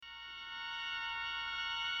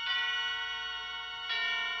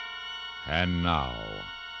And now,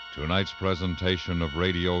 tonight's presentation of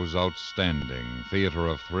radio's outstanding theater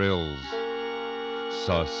of thrills,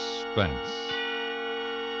 Suspense.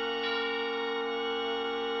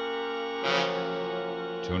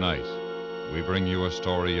 Tonight, we bring you a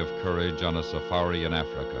story of courage on a safari in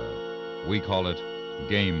Africa. We call it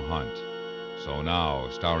Game Hunt. So now,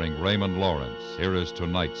 starring Raymond Lawrence, here is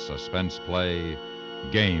tonight's suspense play,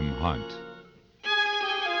 Game Hunt.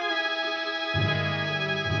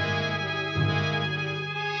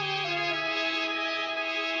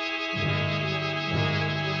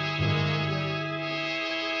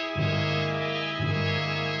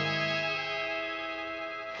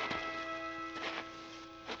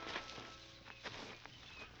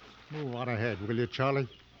 Move on ahead, will you, Charlie?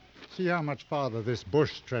 See how much farther this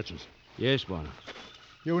bush stretches. Yes, Bonner.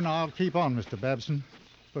 You and I'll keep on, Mr. Babson,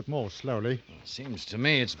 but more slowly. Well, it seems to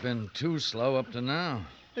me it's been too slow up to now.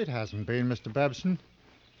 It hasn't been, Mr. Babson.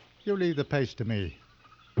 You leave the pace to me.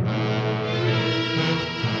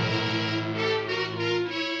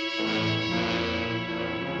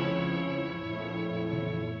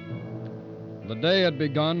 The day had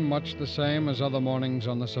begun much the same as other mornings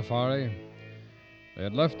on the safari. They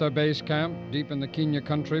had left their base camp deep in the Kenya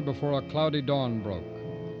country before a cloudy dawn broke.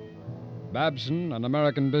 Babson, an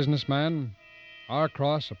American businessman,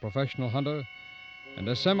 Arcross, a professional hunter, and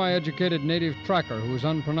a semi-educated native tracker whose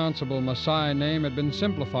unpronounceable Maasai name had been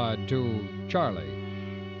simplified to Charlie.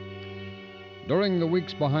 During the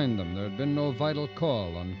weeks behind them, there had been no vital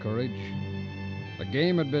call on courage. The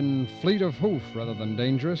game had been fleet of hoof rather than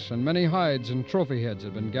dangerous, and many hides and trophy heads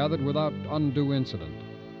had been gathered without undue incident.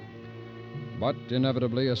 But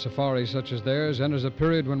inevitably, a safari such as theirs enters a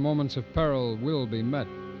period when moments of peril will be met.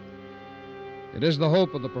 It is the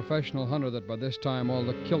hope of the professional hunter that by this time all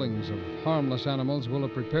the killings of harmless animals will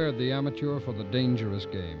have prepared the amateur for the dangerous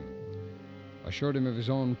game, assured him of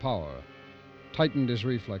his own power, tightened his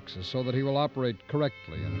reflexes so that he will operate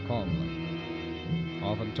correctly and calmly.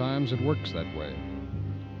 Oftentimes it works that way.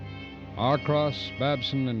 Arcross,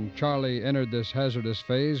 Babson, and Charlie entered this hazardous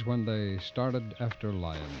phase when they started after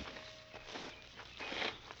lion.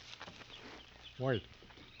 Wait.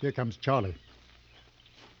 Here comes Charlie.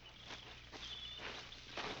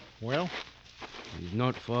 Well? He's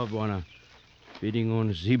not far, Bonner. Feeding on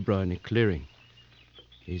a zebra in a clearing.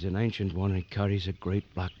 He's an ancient one and carries a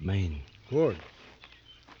great black mane. Good.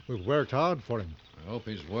 We've worked hard for him. I hope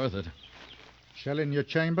he's worth it. Shell in your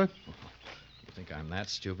chamber? You think I'm that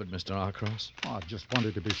stupid, Mr. Arcross? Oh, I just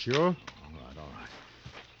wanted to be sure. All right.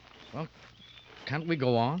 Well, can't we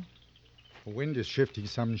go on? The wind is shifting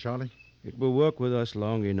some, Charlie. It will work with us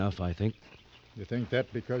long enough, I think. You think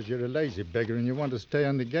that because you're a lazy beggar and you want to stay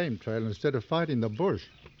on the game trail instead of fighting the bush?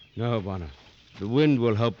 No, Bonner. The wind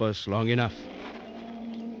will help us long enough.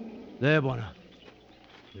 There, Bonner.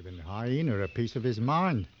 Giving the hyena a piece of his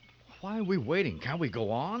mind. Why are we waiting? Can't we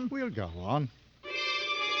go on? We'll go on.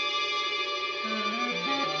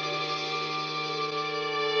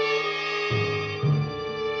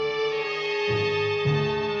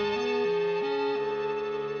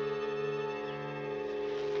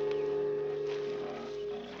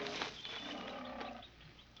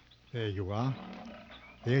 There you are.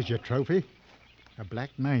 There's your trophy. A black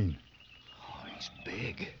mane. Oh, he's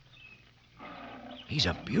big. He's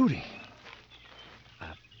a beauty.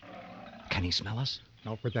 Can he smell us?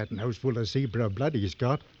 Not with that nose full of zebra blood he's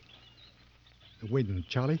got. The wind,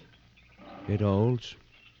 Charlie. It holds.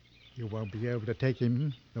 You won't be able to take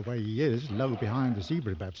him the way he is, low behind the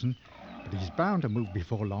zebra, Babson. But he's bound to move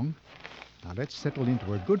before long. Now let's settle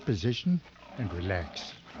into a good position and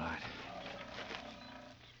relax. Right.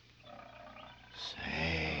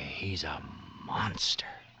 Say, he's a monster.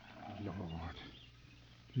 Lord.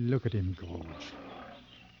 Look at him, Gorge.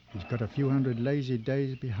 He's got a few hundred lazy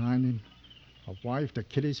days behind him. A wife to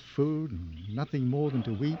kill his food, and nothing more than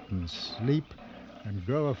to eat and sleep and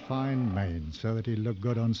grow a fine mane so that he'll look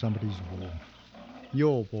good on somebody's wall.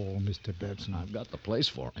 Your wall, Mr. Babson. I've got the place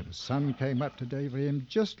for him. The sun came up today for him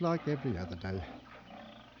just like every other day.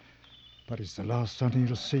 But it's the last sun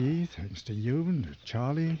he'll see, thanks to you and to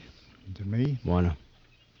Charlie and to me. Bonner.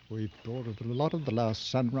 We've brought a lot of the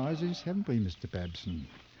last sunrises, haven't we, Mr. Babson?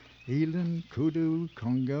 Eland, Kudu,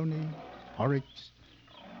 Congoni, Oryx.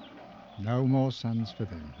 No more suns for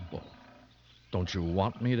them. Well, don't you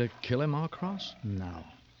want me to kill him, Arcross? No.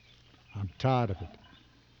 I'm tired of it.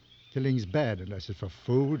 Killing's bad unless it's for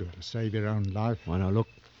food or to save your own life. Bonner, look.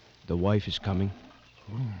 The wife is coming.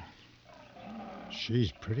 Oh,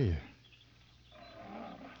 she's pretty.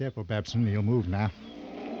 Careful, Babson. He'll move now.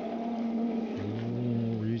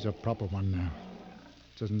 Oh, he's a proper one now.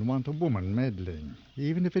 Doesn't want a woman meddling,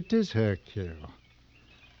 even if it is her kill.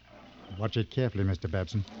 Watch it carefully, Mr.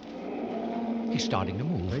 Babson. He's starting to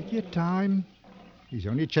move. Take your time. He's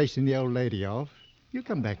only chasing the old lady off. He'll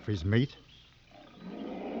come back for his meat.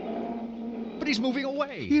 But he's moving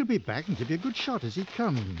away. He'll be back and give you a good shot as he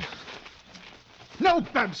comes. No,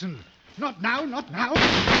 Babson! Not now, not now!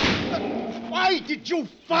 Why did you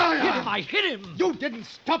fire? I hit him! You didn't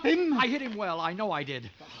stop him! I hit him well, I know I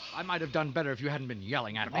did. I might have done better if you hadn't been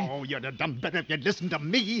yelling at me. Oh, you'd have done better if you'd listened to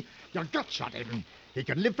me. You gut shot him. He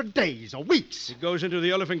can live for days or weeks. It goes into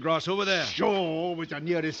the elephant grass over there. Sure, was the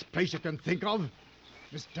nearest place you can think of.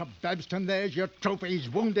 Mr. Babston, there's your trophy. He's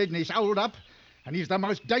wounded and he's held up. And he's the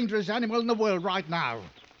most dangerous animal in the world right now.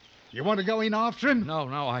 You want to go in after him? No,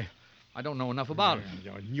 I don't know enough about it.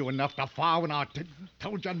 You knew enough to fire when I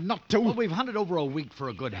told you not to. Well, we've hunted over a week for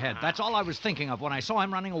a good head. That's all I was thinking of when I saw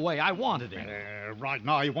him running away. I wanted him. Right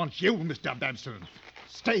now, he wants you, Mr. Babston.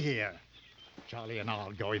 Stay here. Charlie and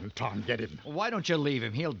I'll go in and try and get him. Well, why don't you leave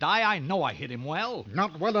him? He'll die. I know I hit him well.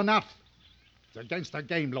 Not well enough. It's against the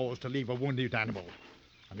game laws to leave a wounded animal.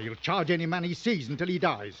 And he'll charge any man he sees until he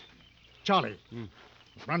dies. Charlie,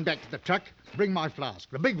 run back to the truck, bring my flask,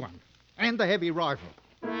 the big one, and the heavy rifle.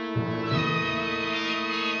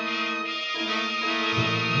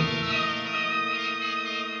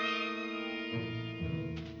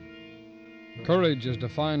 Courage is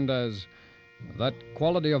defined as that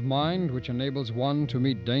quality of mind which enables one to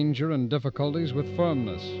meet danger and difficulties with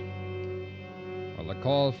firmness. Well, the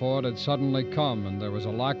call for it had suddenly come, and there was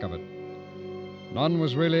a lack of it. None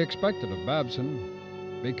was really expected of Babson,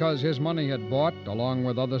 because his money had bought, along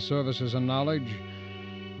with other services and knowledge,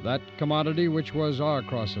 that commodity which was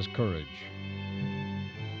Arcross's courage.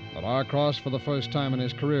 But Arcross, for the first time in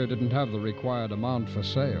his career, didn't have the required amount for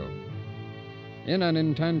sale. In an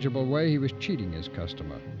intangible way, he was cheating his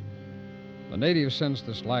customer. The native sensed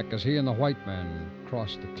this lack as he and the white man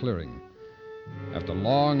crossed the clearing. After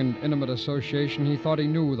long and intimate association, he thought he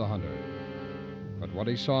knew the hunter. But what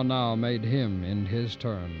he saw now made him, in his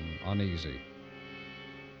turn, uneasy.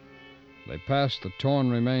 They passed the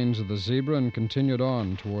torn remains of the zebra and continued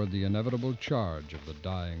on toward the inevitable charge of the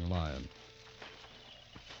dying lion.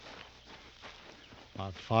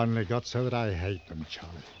 I've finally got so that I hate them,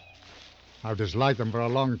 Charlie. I've disliked them for a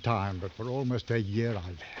long time, but for almost a year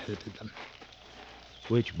I've hated them.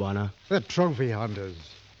 Which, Bonner? The trophy hunters.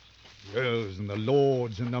 Girls and the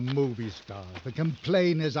lords and the movie stars. The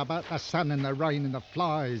complainers about the sun and the rain and the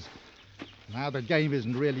flies. Now the game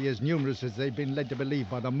isn't really as numerous as they've been led to believe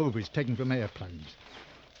by the movies taken from airplanes.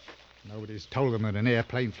 Nobody's told them that an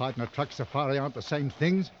airplane flight and a truck safari aren't the same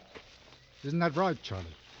things. Isn't that right, Charlie?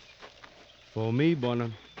 For me,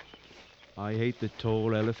 Bonner, I hate the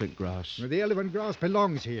tall elephant grass. Well, the elephant grass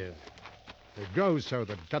belongs here. It grows so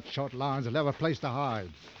that gut-shot lions will have a place to hide.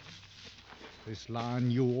 This lion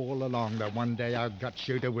knew all along that one day our gut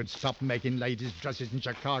shooter would stop making ladies' dresses in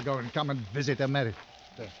Chicago and come and visit America.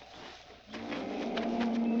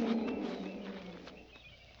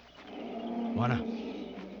 Bonner,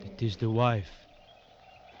 it is the wife.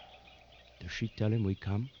 Does she tell him we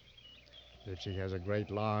come? If she has a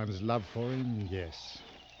great lion's love for him, yes.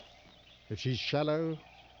 If she's shallow,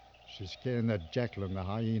 she's scaring the jackal and the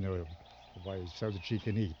hyena away so that she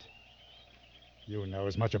can eat. You know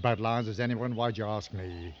as much about lions as anyone. Why'd you ask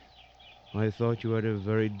me? I thought you had a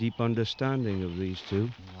very deep understanding of these two.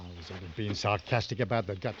 I was only being sarcastic about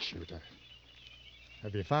the gut shooter.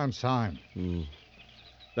 Have you found sign?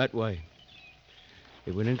 That way.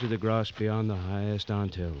 It went into the grass beyond the highest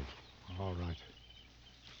anthill. All right.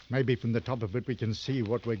 Maybe from the top of it we can see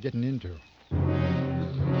what we're getting into.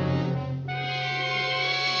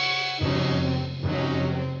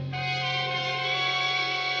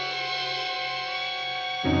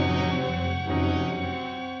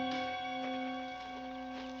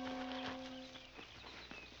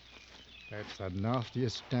 That's the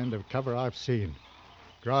nastiest stand of cover I've seen.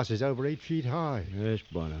 Grass is over 8 feet high. Yes,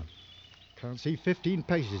 Bonner. Can't see 15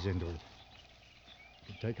 paces into it.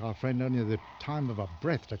 It'd take our friend only the time of a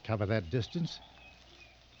breath to cover that distance.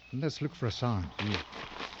 And let's look for a sign.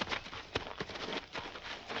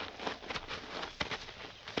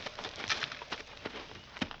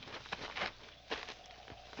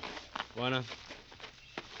 Bonner.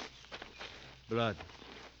 Blood.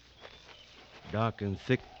 Dark and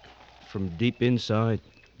thick from deep inside.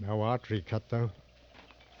 No artery cut, though.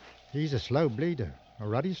 He's a slow bleeder. A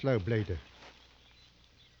ruddy slow bleeder.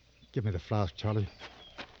 Give me the flask, Charlie.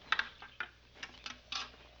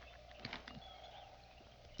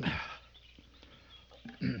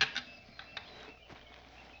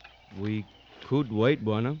 We could wait,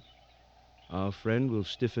 Bonner. Our friend will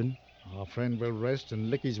stiffen. Our friend will rest and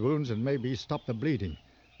lick his wounds and maybe stop the bleeding.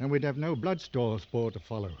 Then we'd have no blood sport to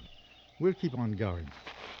follow. We'll keep on going.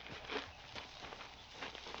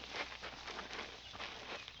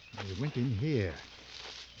 We went in here.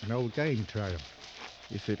 An old game trail.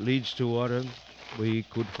 If it leads to water, we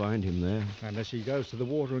could find him there. Unless he goes to the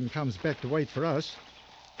water and comes back to wait for us.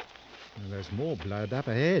 And there's more blood up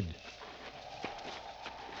ahead.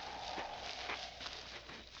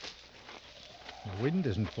 The wind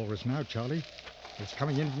isn't for us now, Charlie. It's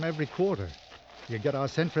coming in from every quarter. You get our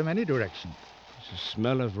scent from any direction. There's a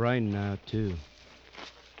smell of rain now, too.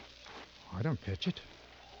 I don't catch it.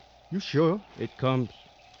 You sure? It comes.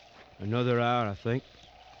 Another hour, I think.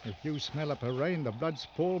 If you smell up a rain, the blood's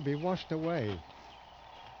Paul be washed away.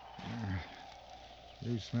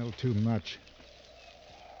 You smell too much.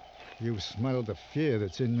 You've smelled the fear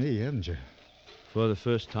that's in me, haven't you? For the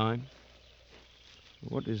first time.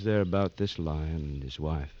 What is there about this lion and his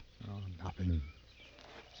wife? Oh, nothing.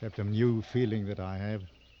 Except a new feeling that I have.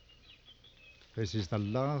 This is the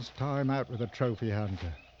last time out with a trophy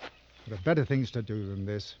hunter. There are better things to do than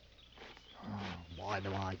this. Oh, why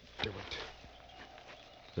do I do it?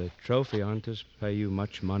 The trophy hunters pay you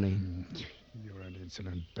much money. You're an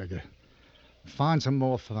insolent beggar. Find some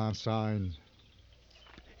more far signs.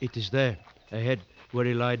 It is there, ahead, where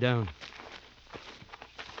he lie down.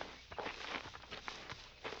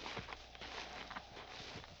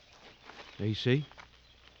 There you see?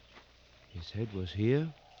 His head was here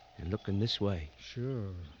and looking this way.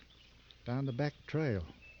 Sure. Down the back trail.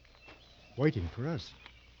 Waiting for us.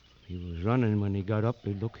 He was running when he got up.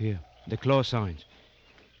 Look here. The claw signs.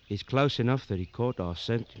 He's close enough that he caught our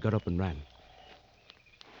scent and got up and ran.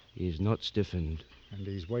 He is not stiffened. And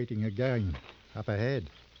he's waiting again, up ahead.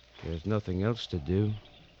 There's nothing else to do.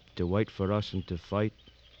 To wait for us and to fight,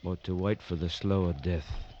 or to wait for the slower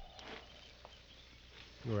death.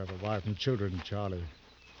 You have a wife and children, Charlie.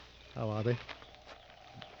 How are they?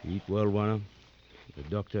 Eat well, Warner. The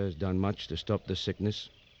doctor has done much to stop the sickness.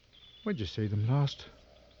 When'd you see them last?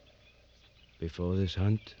 Before this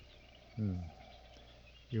hunt.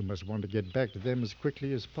 You must want to get back to them as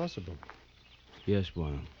quickly as possible. Yes,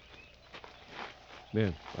 Warner.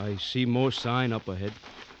 Well, I see more sign up ahead.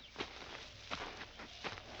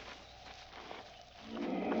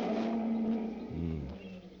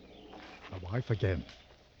 A wife again.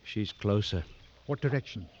 She's closer. What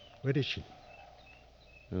direction? Where is she?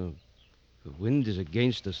 Oh, the wind is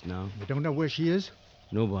against us now. You don't know where she is?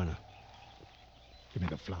 No, Warner. Give me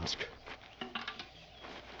the flask.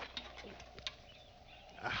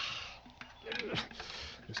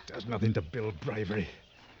 This does nothing to build bravery.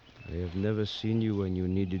 I have never seen you when you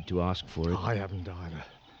needed to ask for it. I haven't either.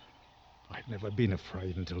 I've never been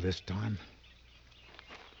afraid until this time.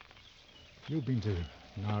 You've been to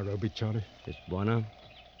Nairobi, Charlie? Yes, Warner?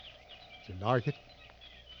 Did you like it?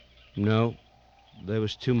 No. There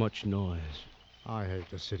was too much noise. I hate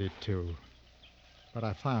the city, too. But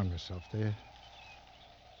I found myself there.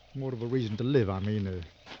 More of a reason to live, I mean,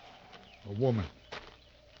 a woman.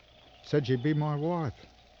 Said she'd be my wife.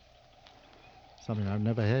 Something I've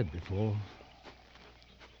never had before.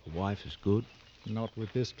 A wife is good. Not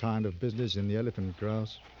with this kind of business in the elephant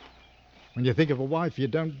grass. When you think of a wife, you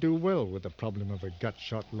don't do well with the problem of a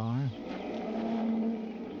gut-shot lion.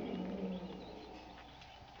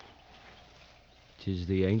 Tis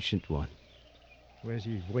the ancient one. Where's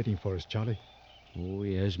he waiting for us, Charlie? Oh,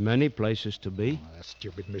 he has many places to be. Oh, that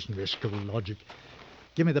stupid missionary school logic.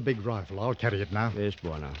 Give me the big rifle. I'll carry it now. Yes,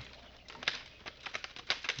 Warner.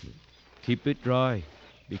 Keep it dry,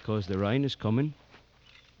 because the rain is coming.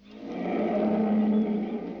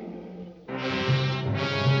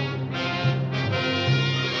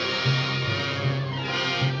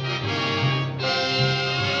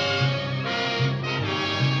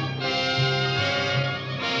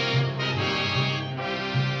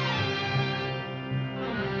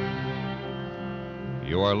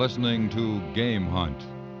 You are listening to Game Hunt,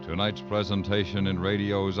 tonight's presentation in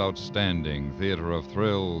radio's outstanding theater of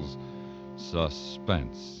thrills,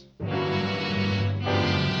 Suspense.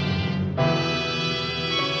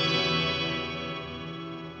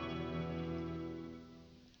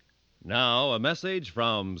 Now, a message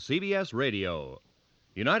from CBS Radio.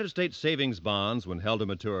 United States savings bonds, when held to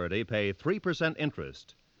maturity, pay 3%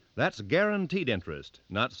 interest. That's guaranteed interest,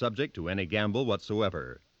 not subject to any gamble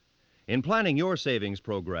whatsoever. In planning your savings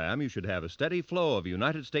program, you should have a steady flow of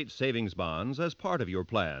United States savings bonds as part of your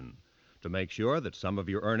plan to make sure that some of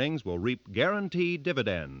your earnings will reap guaranteed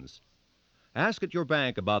dividends. Ask at your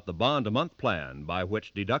bank about the bond-a-month plan by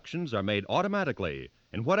which deductions are made automatically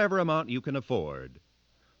in whatever amount you can afford.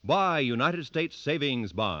 Buy United States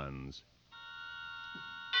savings bonds.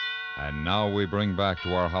 And now we bring back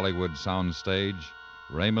to our Hollywood soundstage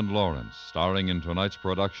Raymond Lawrence, starring in tonight's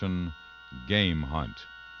production, Game Hunt,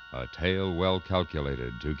 a tale well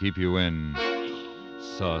calculated to keep you in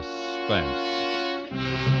suspense.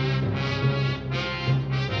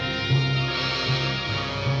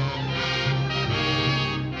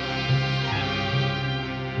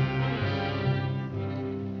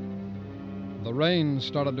 The rain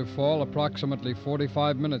started to fall approximately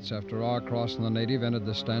 45 minutes after Arcross and the native entered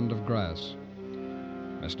the stand of grass.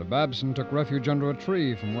 Mr. Babson took refuge under a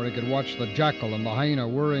tree from where he could watch the jackal and the hyena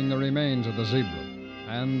worrying the remains of the zebra,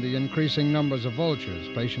 and the increasing numbers of vultures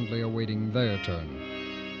patiently awaiting their turn.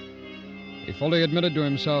 He fully admitted to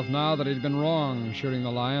himself now that he'd been wrong shooting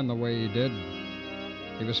the lion the way he did.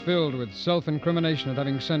 He was filled with self-incrimination at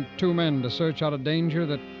having sent 2 men to search out a danger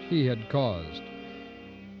that he had caused.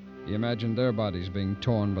 He imagined their bodies being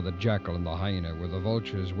torn by the jackal and the hyena, with the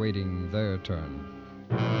vultures waiting their turn.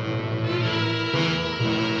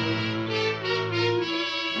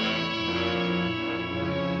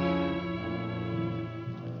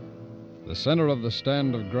 The center of the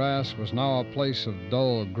stand of grass was now a place of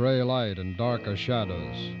dull gray light and darker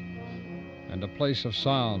shadows, and a place of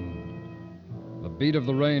sound. The beat of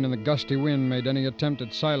the rain and the gusty wind made any attempt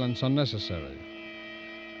at silence unnecessary.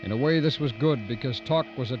 In a way, this was good, because talk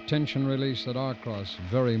was a tension release that Arcross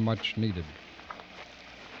very much needed.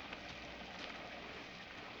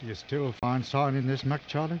 Do you still find sign in this muck,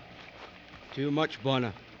 Charlie? Too much,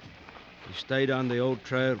 Bonner. He stayed on the old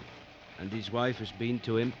trail, and his wife has been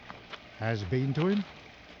to him. Has been to him?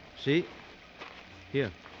 See?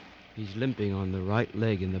 Here. He's limping on the right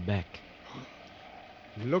leg in the back.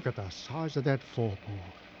 Look at the size of that forepaw.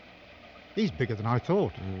 He's bigger than I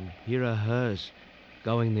thought. Here are hers,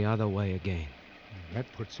 going the other way again. That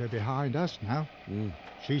puts her behind us now. Mm.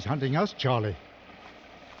 She's hunting us, Charlie.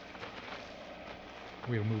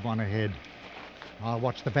 We'll move on ahead. I'll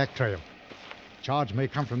watch the back trail. Charge may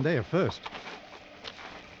come from there first.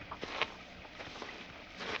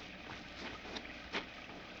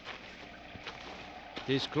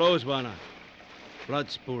 Tis close, Bonner. Blood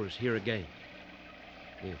spores here again.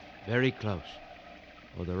 They're very close,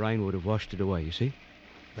 or the rain would have washed it away, you see?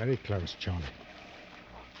 Very close, Charlie.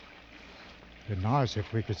 It'd be nice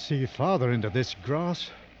if we could see farther into this grass.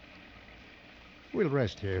 We'll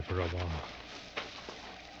rest here for a while.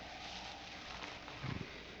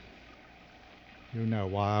 You know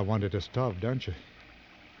why I wanted to stop, don't you?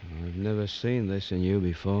 I've never seen this in you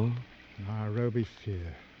before. Nairobi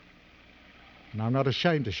fear. And I'm not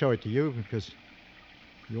ashamed to show it to you, because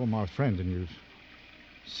you're my friend and you've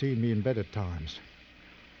seen me in better times.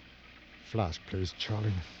 Flask, please,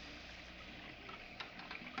 Charlie.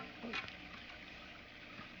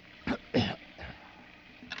 I'm going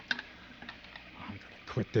to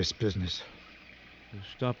quit this business. You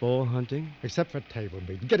stop all hunting? Except for table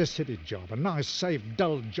meat. Get a city job. A nice, safe,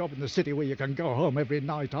 dull job in the city where you can go home every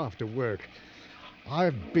night after work.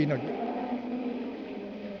 I've been a...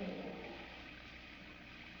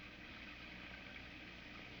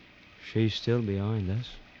 She's still behind us.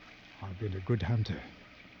 I've been a good hunter.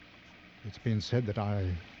 It's been said that I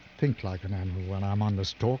think like an animal when I'm on the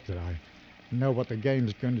stalk, that I know what the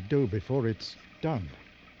game's going to do before it's done.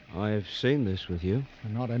 I've seen this with you.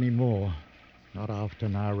 And not anymore. Not after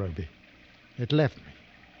Nairobi. It left me.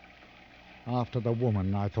 After the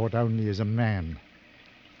woman, I thought only as a man.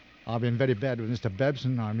 I've been very bad with Mr.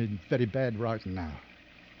 Babson. I mean, very bad right now.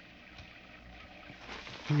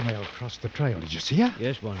 Female crossed the trail. Did you see her?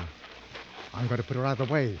 Yes, Bonner. I'm going to put her out of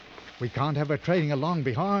the way. We can't have her trailing along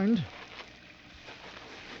behind.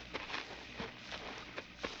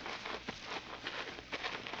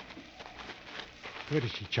 Where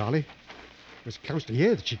is she, Charlie? It was close to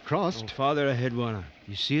here that she crossed. Oh, farther ahead, Bonner.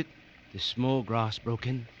 You see it? The small grass broke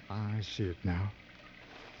in. I see it now.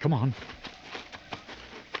 Come on.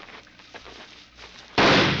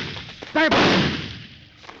 Bam!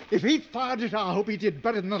 If he fired it, I hope he did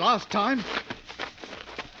better than the last time.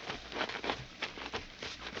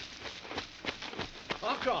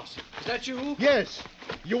 Arcross, is that you? Yes.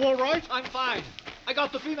 You all right? I'm fine. I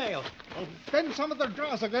got the female. Oh, bend some of the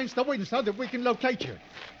grass against the wind so that we can locate you.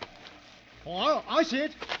 Oh, I see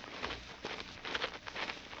it.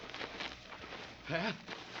 Well,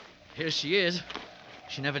 here she is.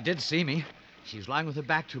 She never did see me. She's lying with her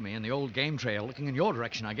back to me in the old game trail, looking in your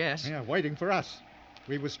direction, I guess. Yeah, waiting for us.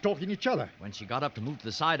 We were stalking each other. When she got up to move to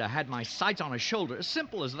the side, I had my sights on her shoulder. As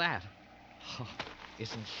simple as that. Oh,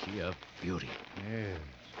 isn't she a beauty? Yes.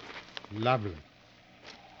 Lovely.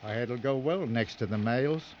 I heard it'll go well next to the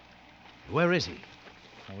males. Where is he?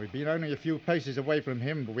 Well, we've been only a few paces away from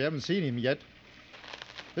him, but we haven't seen him yet.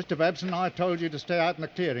 Mr. Babson, I told you to stay out in the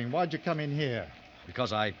clearing. Why'd you come in here?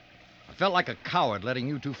 Because I felt like a coward letting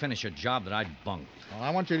you two finish a job that I'd bunked. Well, I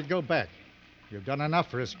want you to go back. You've done enough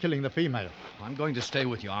for us killing the female. I'm going to stay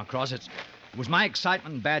with you, Arcross. It was my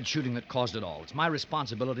excitement and bad shooting that caused it all. It's my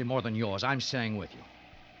responsibility more than yours. I'm staying with you.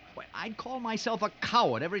 Why, I'd call myself a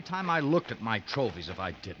coward every time I looked at my trophies if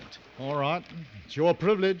I didn't. All right. It's your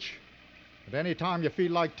privilege. But any time you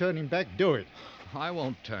feel like turning back, do it. I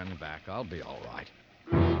won't turn back. I'll be all right.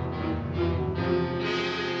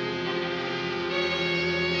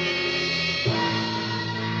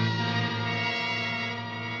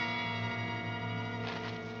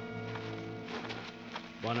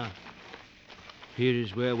 Buona, here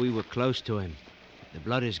is where we were close to him. The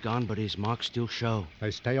blood is gone, but his marks still show.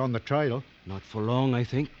 They stay on the trail. Not for long, I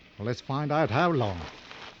think. Well, let's find out how long.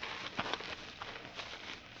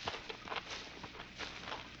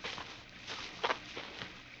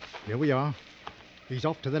 Here we are. He's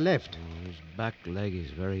off to the left. Oh, his back leg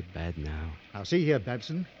is very bad now. Now, see here,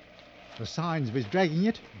 Babson. The signs of his dragging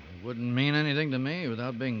it. It wouldn't mean anything to me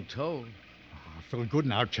without being told. I feel good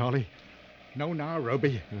now, Charlie. No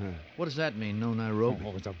Nairobi. What does that mean, no Nairobi?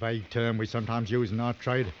 Oh, it's a vague term we sometimes use in our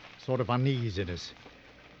trade. Sort of uneasiness.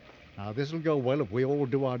 Now, this'll go well if we all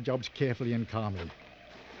do our jobs carefully and calmly.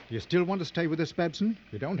 Do you still want to stay with us, Babson?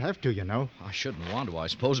 You don't have to, you know. I shouldn't want to, I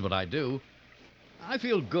suppose, but I do. I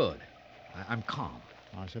feel good. I'm calm.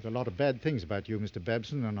 I said a lot of bad things about you, Mr.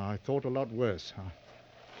 Babson, and I thought a lot worse.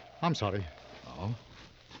 I'm sorry. Oh?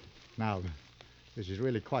 Now, this is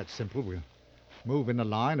really quite simple. We'll move in a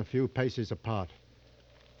line a few paces apart.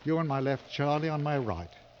 You on my left, Charlie on my right.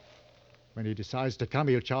 When he decides to come,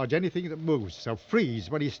 he'll charge anything that moves, so freeze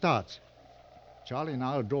when he starts. Charlie and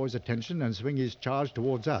I'll draw his attention and swing his charge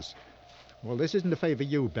towards us. Well, this isn't to favor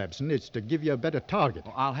you, Babson. It's to give you a better target.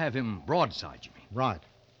 Well, I'll have him broadside, you mean? Right.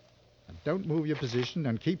 And don't move your position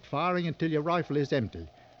and keep firing until your rifle is empty.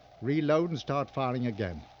 Reload and start firing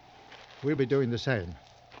again. We'll be doing the same.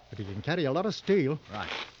 But he can carry a lot of steel. Right.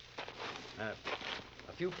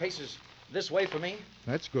 A few paces this way for me.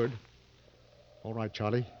 That's good. All right,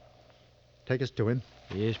 Charlie. Take us to him.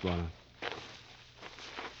 Yes, Buona.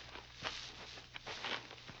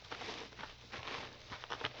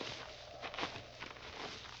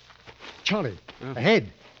 Charlie,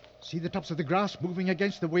 ahead. See the tops of the grass moving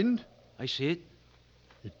against the wind? I see it.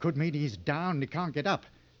 It could mean he's down and he can't get up.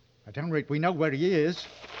 At any rate, we know where he is.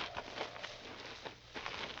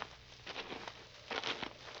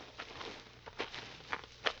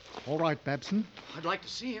 All right, Babson. I'd like to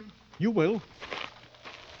see him. You will.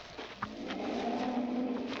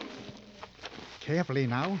 Carefully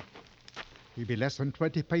now. He'll be less than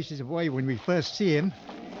 20 paces away when we first see him.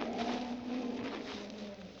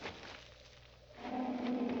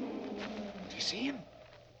 Do you see him?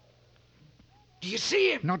 Do you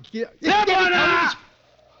see him? Not here. There, Here he Buona!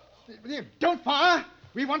 comes! Don't fire!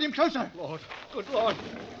 We want him closer. Lord, good Lord.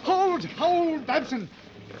 Hold, Babson.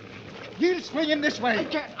 He'll swing in this way.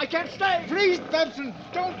 I can't stay. Freeze, Babson.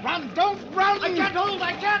 Don't run. I can't hold.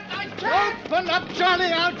 I can't. Open up, Charlie.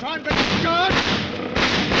 I'll try and bring him guard.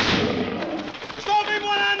 Stop him,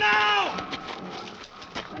 Buona, now!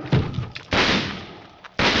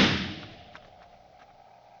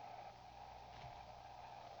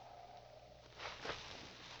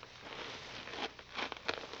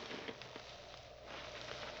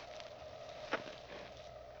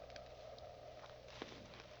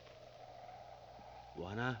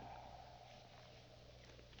 Buona.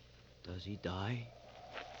 Does he die?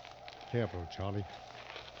 Careful, Charlie.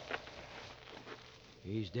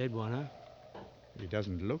 He's dead, Buona. He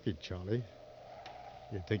doesn't look it, Charlie.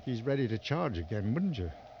 You'd think he's ready to charge again, wouldn't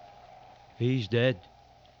you? He's dead.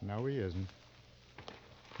 No, he isn't.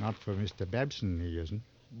 Not for Mr. Babson, he isn't.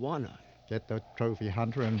 Buona. Get the trophy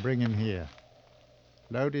hunter and bring him here.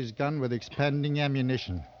 Load his gun with expanding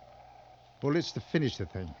ammunition. Bullets to finish the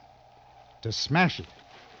thing. To smash it.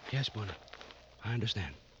 Yes, Buona. I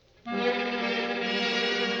understand.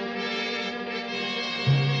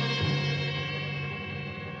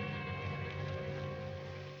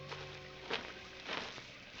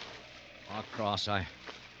 Cross,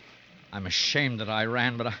 I'm ashamed that I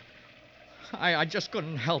ran, but I just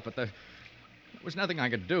couldn't help it. There was nothing I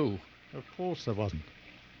could do. Of course there wasn't.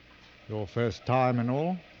 Your first time and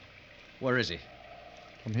all. Where is he?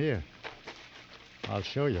 Come here. I'll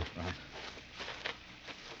show you.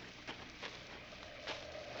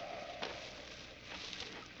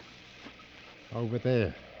 Over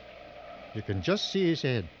there. You can just see his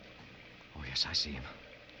head. Oh, yes, I see him.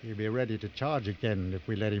 He'll be ready to charge again if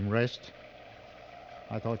we let him rest.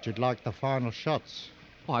 I thought you'd like the final shots.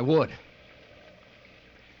 Oh, I would.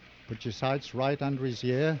 Put your sights right under his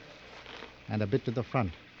ear and a bit to the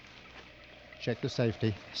front. Check the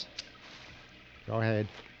safety. Yes. Go ahead.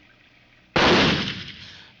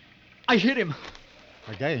 I hit him.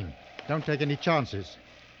 Again, don't take any chances.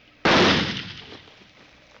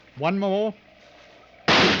 One more.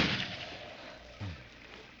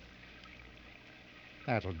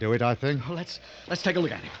 That'll do it, I think. Well, let's take a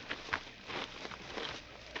look at him.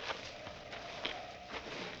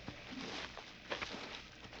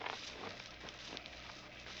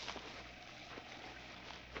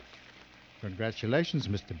 Congratulations,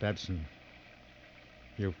 Mr. Babson.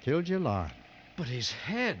 You've killed your lion. But his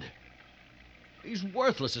head. He's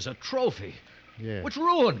worthless as a trophy. Yeah. It's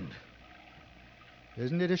ruined.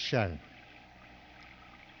 Isn't it a shame?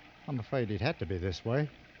 I'm afraid it had to be this way.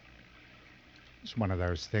 It's one of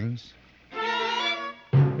those things.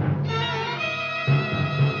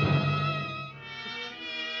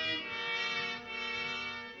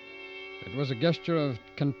 It was a gesture of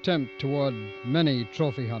contempt toward many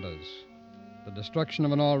trophy hunters. The destruction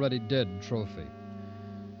of an already dead trophy.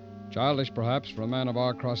 Childish, perhaps, for a man of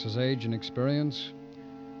Arcross's age and experience,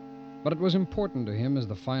 but it was important to him as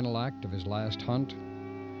the final act of his last hunt.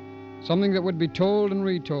 Something that would be told and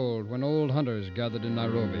retold when old hunters gathered in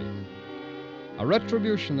Nairobi. A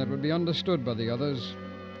retribution that would be understood by the others.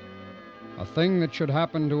 A thing that should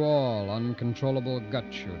happen to all uncontrollable gut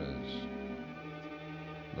shooters.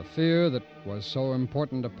 The fear that was so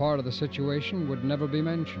important a part of the situation would never be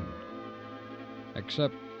mentioned.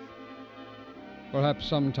 Except, perhaps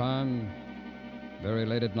sometime, very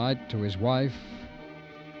late at night, to his wife,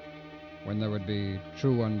 when there would be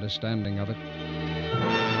true understanding of it.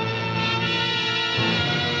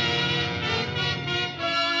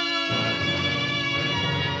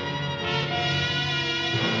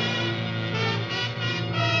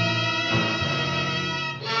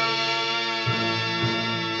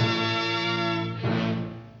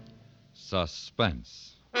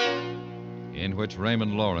 Suspense, in which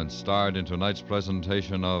Raymond Lawrence starred in tonight's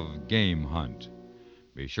presentation of Game Hunt.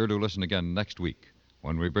 Be sure to listen again next week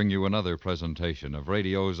when we bring you another presentation of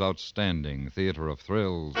radio's outstanding theater of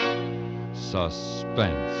thrills,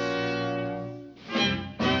 Suspense.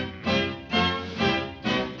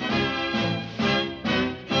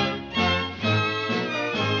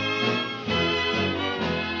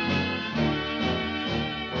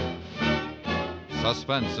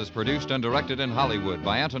 Suspense is produced and directed in Hollywood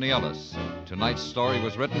by Anthony Ellis. Tonight's story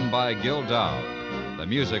was written by Gil Dowd. The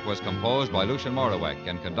music was composed by Lucien Morawek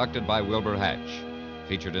and conducted by Wilbur Hatch.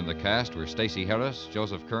 Featured in the cast were Stacey Harris,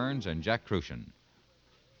 Joseph Kearns, and Jack Crucian.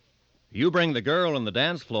 You bring the girl on the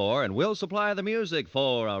dance floor, and we'll supply the music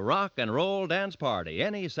for a rock and roll dance party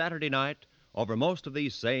any Saturday night over most of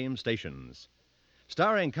these same stations.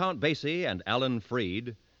 Starring Count Basie and Alan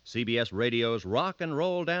Freed, CBS Radio's Rock and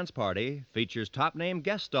Roll Dance Party features top-name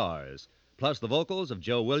guest stars, plus the vocals of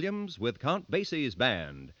Joe Williams with Count Basie's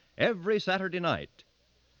band, every Saturday night.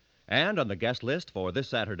 And on the guest list for this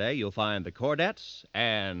Saturday, you'll find the Cordettes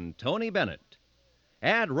and Tony Bennett.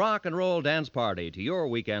 Add Rock and Roll Dance Party to your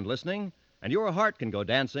weekend listening, and your heart can go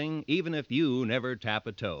dancing even if you never tap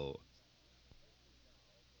a toe.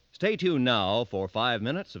 Stay tuned now for 5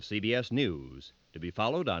 minutes of CBS News, to be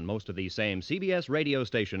followed on most of these same CBS radio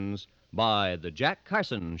stations by The Jack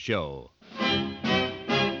Carson Show.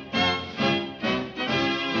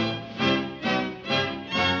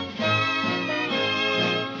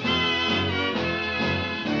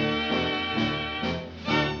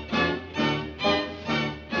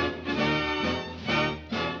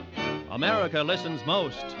 America listens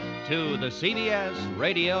most to the CBS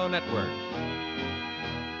Radio Network.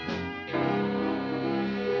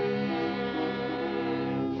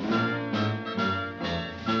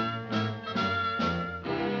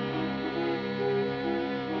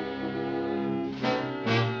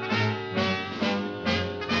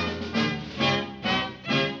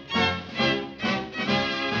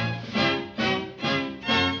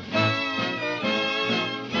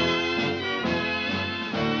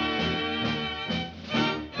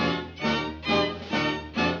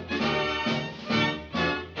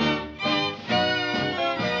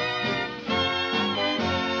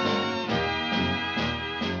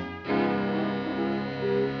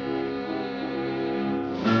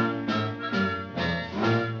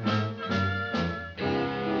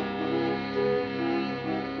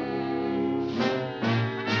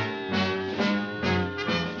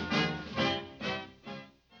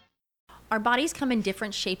 Our bodies come in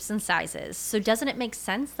different shapes and sizes, so doesn't it make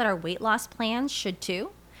sense that our weight loss plans should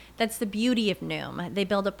too? That's the beauty of Noom. They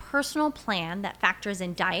build a personal plan that factors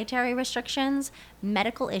in dietary restrictions,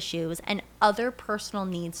 medical issues, and other personal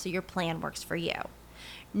needs so your plan works for you.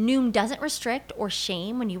 Noom doesn't restrict or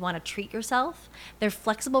shame when you want to treat yourself. Their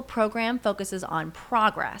flexible program focuses on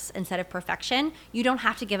progress instead of perfection. You don't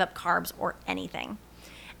have to give up carbs or anything.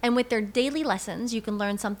 And with their daily lessons, you can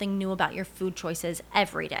learn something new about your food choices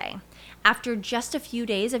every day. After just a few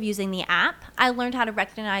days of using the app, I learned how to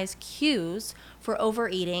recognize cues for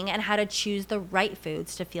overeating and how to choose the right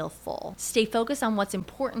foods to feel full. Stay focused on what's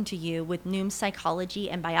important to you with Noom's psychology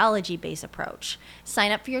and biology-based approach.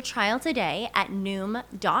 Sign up for your trial today at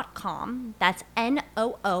Noom.com. That's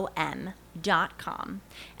Noom.com.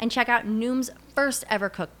 And check out Noom's first ever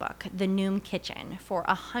cookbook, The Noom Kitchen, for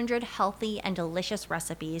 100 healthy and delicious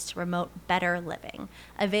recipes to promote better living.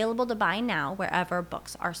 Available to buy now wherever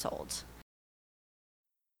books are sold.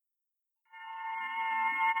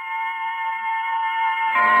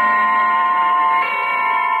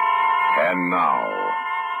 And now,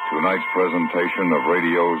 tonight's presentation of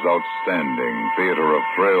radio's outstanding theater of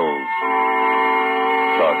thrills,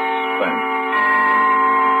 Suspense.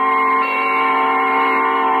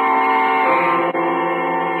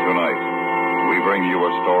 Tonight, we bring you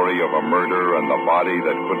a story of a murder and the body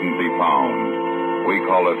that couldn't be found. We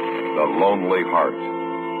call it The Lonely Heart.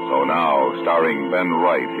 So now, starring Ben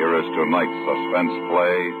Wright, here is tonight's suspense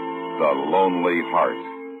play, The Lonely Heart.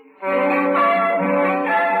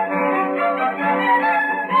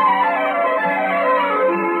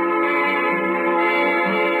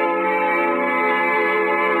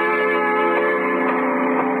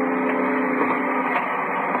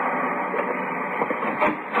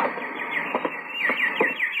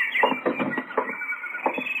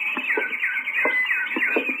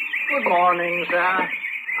 Good morning, sir.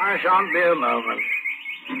 I shan't be a moment.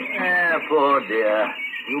 Poor dear.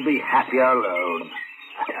 You'll be happier alone.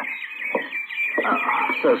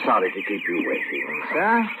 So sorry to keep you waiting,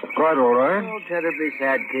 sir. Quite all right. Oh, terribly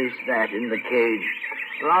sad case that in the cage.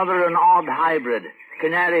 Rather an odd hybrid.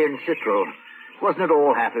 Canary and citral. Wasn't at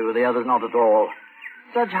all happy with the others, not at all.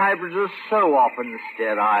 Such hybrids are so often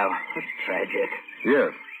sterile. Tragic.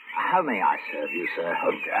 Yes. How may I serve you, sir?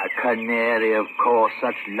 Oh, canary, of course.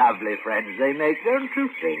 Such lovely friends they make, don't you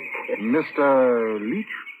think? Mr.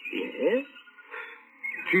 Leach? Yes?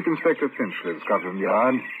 Chief Inspector Finchley, Scotland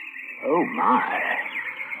Yard. Oh, my.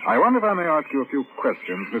 I wonder if I may ask you a few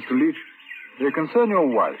questions, Mr. Leach. They concern your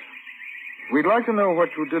wife. We'd like to know what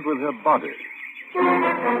you did with her body.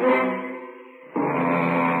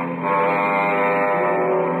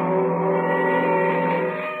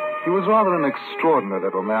 He was rather an extraordinary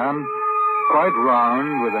little man, quite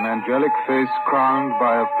round, with an angelic face crowned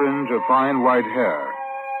by a fringe of fine white hair.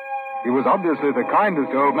 He was obviously the kindest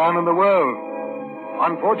old man in the world.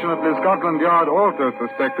 Unfortunately, Scotland Yard also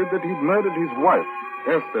suspected that he'd murdered his wife,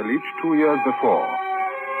 Esther Leach, 2 years before.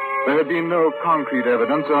 There had been no concrete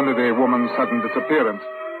evidence, only the woman's sudden disappearance.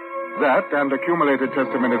 That and accumulated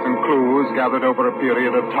testimonies and clues gathered over a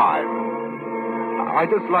period of time. I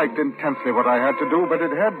disliked intensely what I had to do, but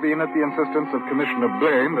it had been at the insistence of Commissioner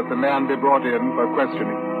Blaine that the man be brought in for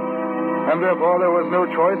questioning. And therefore there was no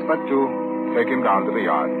choice but to take him down to the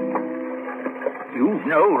yard. You've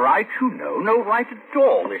no right, no right at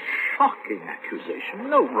all. This shocking accusation,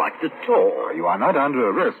 no right at all. You are not under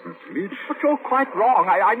arrest, Mr. Leach. But you're quite wrong.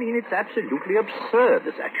 I mean, it's absolutely absurd,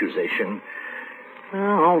 this accusation.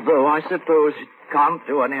 Although I suppose it can't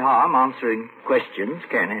do any harm answering questions,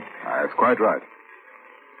 can it? That's quite right.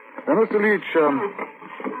 Now, Mr. Leach,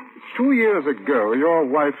 2 years ago, your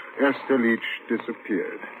wife, Esther Leach,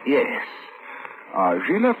 disappeared. Yes.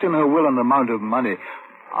 She left in her will an amount of money.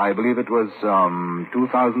 I believe it was,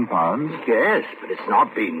 £2,000. Yes, but it's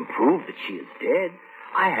not been proved that she is dead.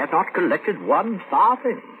 I have not collected one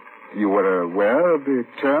farthing. You were aware of the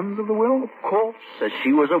terms of the will? Of course, as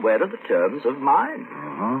she was aware of the terms of mine.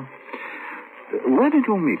 Uh-huh. Where did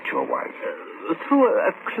you meet your wife? Through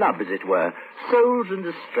a club, as it were. Souls in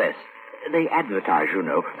Distress. They advertise, you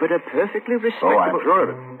know, but are perfectly respectable... Oh, I'm sure of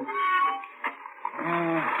it.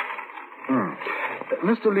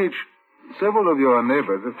 Mr. Leach, several of your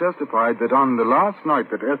neighbors have testified that on the last night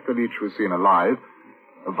that Esther Leach was seen alive,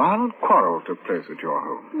 a violent quarrel took place at your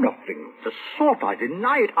home. Nothing of the sort. I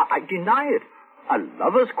deny it. I deny it. A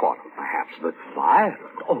lover's quarrel, perhaps, but violent.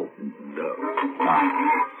 Oh, no.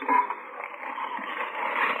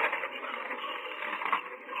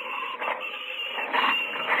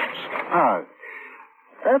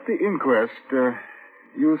 At the inquest,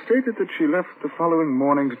 you stated that she left the following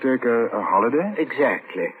morning to take a holiday?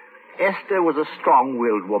 Exactly. Esther was a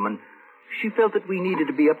strong-willed woman. She felt that we needed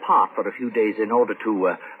to be apart for a few days in order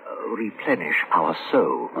to replenish our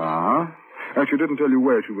souls. And she didn't tell you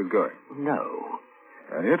where she was going? No.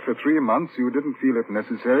 And yet for 3 months you didn't feel it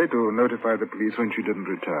necessary to notify the police when she didn't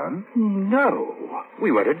return? No.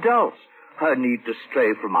 We were adults. Her need to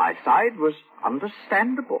stray from my side was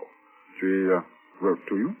understandable. She wrote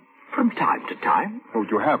to you? From time to time. Oh,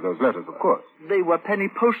 you have those letters, of course. They were penny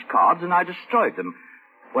postcards, and I destroyed them.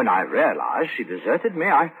 When I realized she deserted me,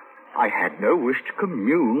 I had no wish to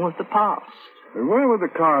commune with the past. Where were the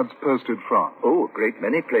cards posted from? Oh, a great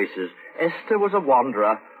many places. Esther was a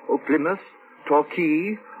wanderer. Oh, Plymouth,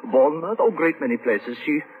 Torquay, Bournemouth. Oh, great many places.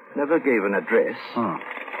 She never gave an address.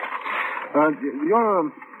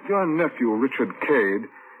 Your nephew, Richard Cade,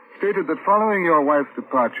 stated that following your wife's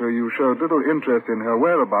departure, you showed little interest in her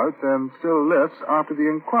whereabouts and still less after the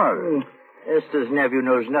inquiry. Esther's nephew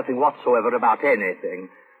knows nothing whatsoever about anything.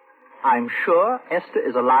 I'm sure Esther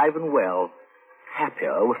is alive and well.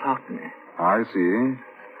 Happier without me. I see.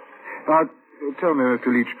 Tell me, Mr.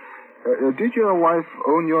 Leach, did your wife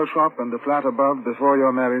own your shop and the flat above before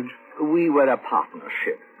your marriage? We were a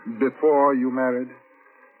partnership. Before you married?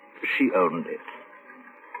 She owned it.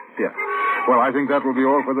 Yeah. Well, I think that will be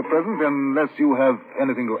all for the present, unless you have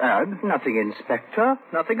anything to add. Nothing, Inspector.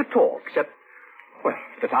 Nothing at all, except, well,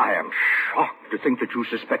 that I am shocked to think that you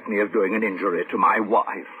suspect me of doing an injury to my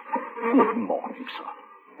wife. Good morning, sir.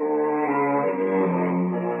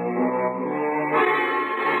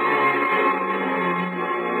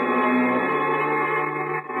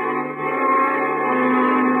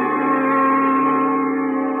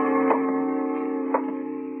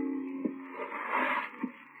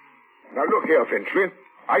 Now, look here, Finchley.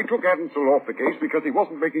 I took Adamsel off the case because he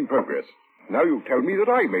wasn't making progress. Now you tell me that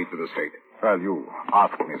I made the mistake. Well, you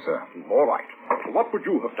asked me, sir. All right. What would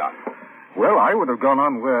you have done? Well, I would have gone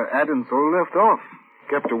on where Adamsel left off.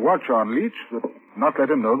 Kept a watch on Leach, but not let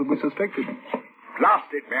him know that we suspected him.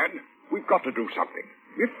 Blast it, man. We've got to do something.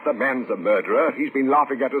 If the man's a murderer, he's been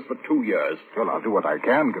laughing at us for 2 years. Well, I'll do what I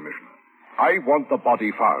can, Commissioner. I want the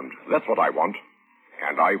body found. That's what I want.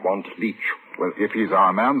 And I want Leach. Well, if he's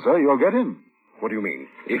our man, sir, you'll get him. What do you mean,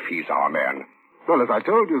 if he's our man? Well, as I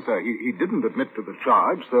told you, sir, he didn't admit to the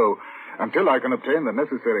charge, so until I can obtain the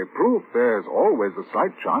necessary proof, there's always a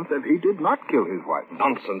slight chance that he did not kill his wife.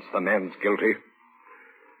 Nonsense, the man's guilty.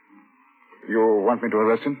 You want me to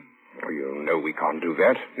arrest him? Oh, you know we can't do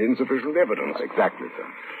that. Insufficient evidence. Exactly, sir.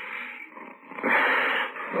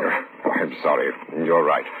 I'm sorry. You're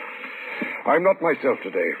right. I'm not myself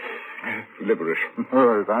today. Liverish.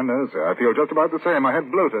 Oh, I know, sir. I feel just about the same. I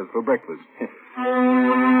had bloaters for breakfast.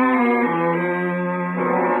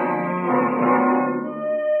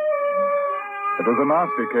 It was a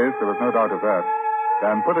nasty case, there was no doubt of that.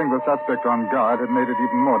 And putting the suspect on guard had made it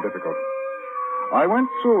even more difficult. I went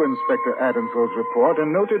through Inspector Adamsel's report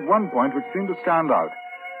and noted one point which seemed to stand out.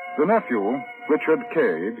 The nephew, Richard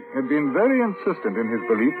Cade, had been very insistent in his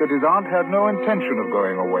belief that his aunt had no intention of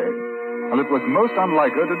going away, and it was most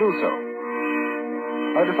unlike her to do so.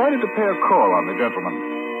 I decided to pay a call on the gentleman.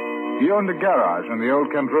 He owned a garage on the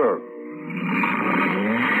Old Kent Road.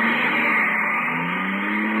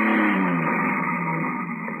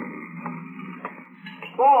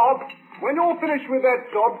 Bob, when you're finished with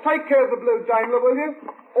that job, take care of the blue Daimler, will you?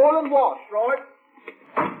 Oil and wash, right?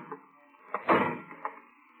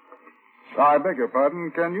 I beg your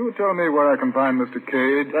pardon. Can you tell me where I can find Mr.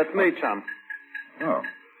 Cade? That's me, chum. Oh.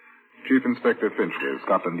 Chief Inspector Finchley,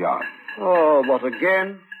 Scotland Yard. Oh, what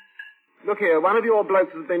again? Look here, one of your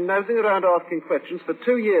blokes has been nosing around asking questions for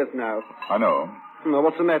 2 years now. I know. Well,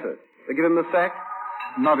 what's the matter? They give him the sack?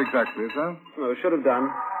 Not exactly, sir. Oh, should have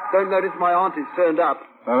done. Don't notice my auntie's turned up.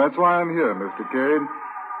 Now, that's why I'm here, Mr. Cade.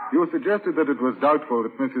 You suggested that it was doubtful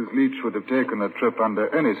that Mrs. Leach would have taken a trip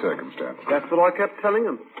under any circumstance. That's what I kept telling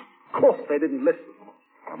them. Of course they didn't listen.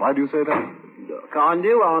 Now, why do you say that? Look, I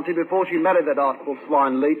knew Auntie before she married that artful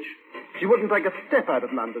swine Leach. She wouldn't take a step out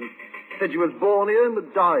of London. Said she was born here and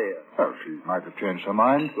would die here. Well, she might have changed her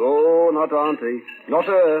mind. Oh, not Auntie. Not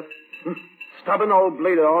her. Stubborn old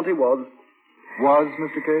bleeder Auntie was. Was,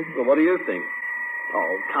 Mr. Cade? Well, what do you think?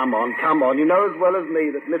 Oh, come on, come on. You know as well as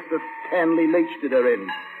me that Mr. Stanley Leach did her in.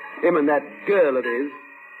 Him and that girl of his.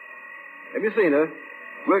 Have you seen her?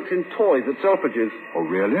 Works in toys at Selfridge's. Oh,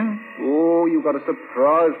 really? Oh, you've got a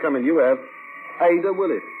surprise coming, you have. Ada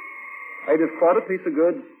Willis. Ada's quite a piece of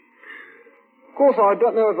goods. Of course, I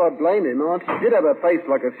don't know as I blame him. Auntie did have a face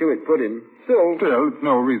like a suet pudding. Still, it's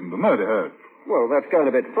no reason to murder her. Well, that's going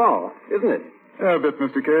a bit far, isn't it? Yeah, a bit,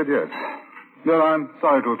 Mr. Cade, yes. Well, I'm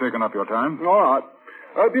sorry to have taken up your time. All right.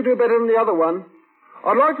 Hope you do better than the other one.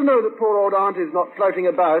 I'd like to know that poor old Auntie's not floating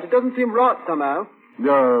about. It doesn't seem right somehow.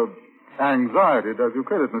 Your anxiety does you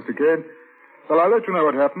credit, Mr. Cade. Well, I'll let you know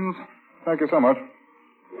what happens. Thank you so much.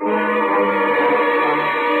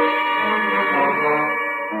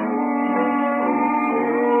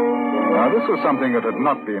 Now, this was something that had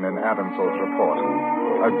not been in Adamsel's report.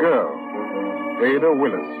 A girl, Ada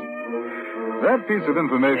Willis. That piece of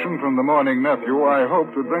information from the morning nephew I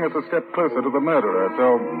hoped would bring us a step closer to the murderer,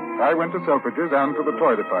 so I went to Selfridge's and to the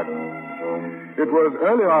toy department. It was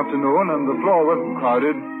early afternoon and the floor wasn't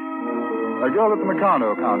crowded. A girl at the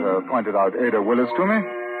Meccano counter pointed out Ada Willis to me.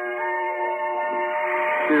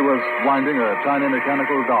 She was winding a tiny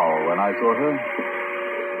mechanical doll when I saw her,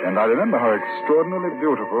 and I remember how extraordinarily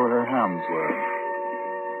beautiful her hands were.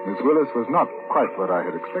 Miss Willis was not quite what I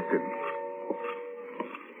had expected.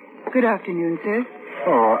 Good afternoon, sir.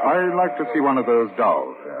 Oh, I'd like to see one of those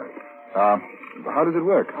dolls. How does it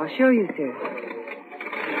work? I'll show you, sir.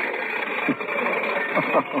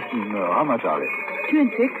 No, how much are they? 2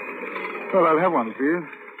 and 6. Well, I'll have one, please.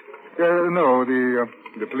 No,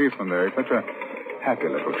 the policeman there is such a happy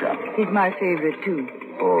little chap. He's my favorite, too.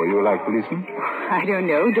 Oh, you like policemen? I don't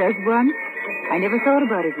know. Does one? I never thought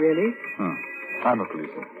about it, really. I'm a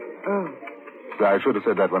policeman. Oh. I should have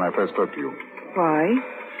said that when I first spoke to you. Why?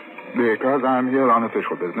 Because I'm here on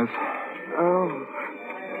official business. Oh.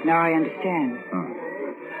 Now I understand.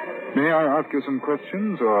 May I ask you some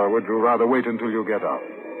questions, or would you rather wait until you get up?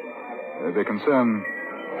 They concern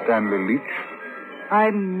Stanley Leach.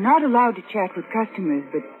 I'm not allowed to chat with customers,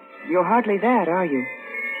 but you're hardly that, are you?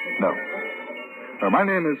 No. My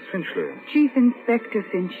name is Finchley. Chief Inspector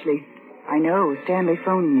Finchley. I know. Stanley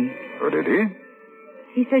phoned me. Oh, did he?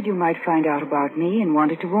 He said you might find out about me and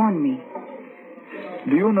wanted to warn me.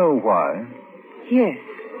 Do you know why? Yes.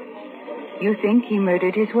 You think he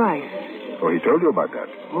murdered his wife? Oh, he told you about that?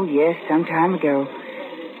 Oh, yes, some time ago.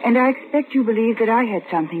 And I expect you believe that I had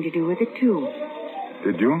something to do with it, too.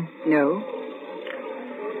 Did you? No.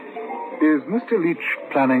 Is Mr. Leach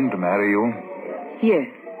planning to marry you? Yes.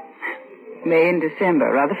 May and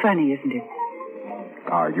December. Rather funny, isn't it?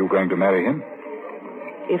 Are you going to marry him?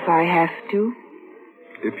 If I have to?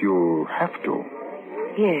 If you have to?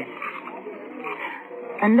 Yes.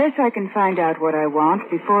 Unless I can find out what I want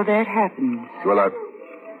before that happens. Well,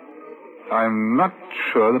 I'm not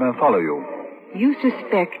sure that I follow you. You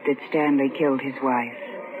suspect that Stanley killed his wife.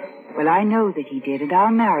 Well, I know that he did, and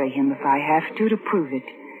I'll marry him if I have to prove it.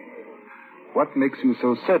 What makes you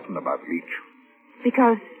so certain about Leach?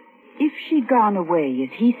 Because if she'd gone away,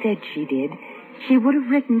 as he said she did, she would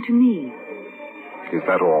have written to me. Is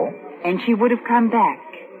that all? And she would have come back.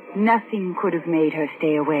 Nothing could have made her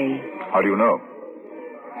stay away. How do you know?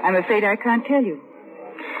 I'm afraid I can't tell you.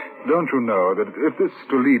 Don't you know that if this is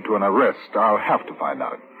to lead to an arrest, I'll have to find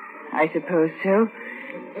out? I suppose so.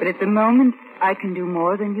 But at the moment, I can do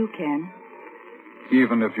more than you can.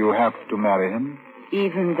 Even if you have to marry him?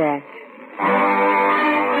 Even that.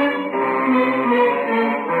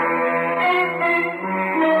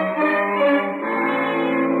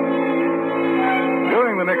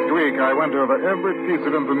 During the next week, I went over every piece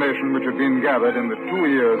of information which had been gathered in the 2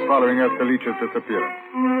 years following Esther Leach's disappearance.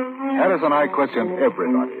 Harris and I questioned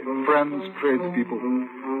everybody, friends, tradespeople.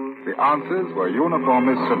 The answers were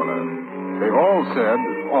uniformly similar. They all said,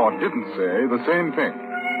 or didn't say, the same thing.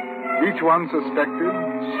 Each one suspected,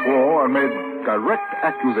 swore, and made direct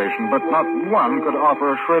accusation, but not one could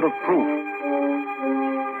offer a shred of proof.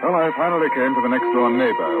 Well, I finally came to the next-door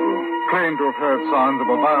neighbor, who claimed to have heard sounds of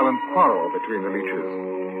a violent quarrel between the Leaches.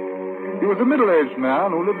 He was a middle-aged man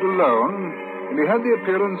who lived alone, and he had the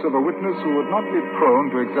appearance of a witness who would not be prone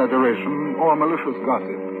to exaggeration or malicious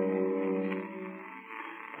gossip.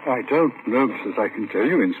 I don't know that I can tell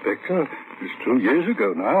you, Inspector. It was 2 years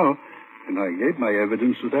ago now, and I gave my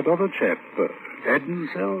evidence to that other chap.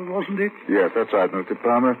 Adensel, wasn't it? Yes, that's right, Mr.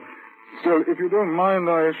 Palmer. Still, if you don't mind,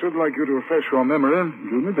 I should like you to refresh your memory.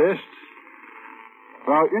 Do my best.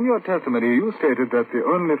 Now, in your testimony, you stated that the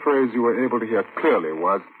only phrase you were able to hear clearly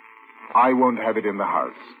was, "I won't have it in the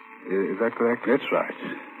house." Is that correct? That's right.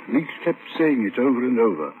 Leach kept saying it over and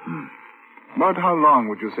over. About how long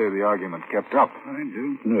would you say the argument kept up? I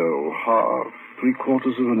don't know. Half,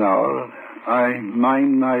 3/4 of an hour. I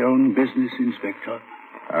mind my own business, Inspector.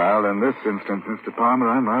 Well, in this instance, Mr. Palmer,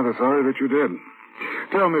 I'm rather sorry that you did.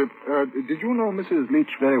 Tell me, did you know Mrs.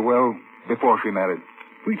 Leach very well before she married?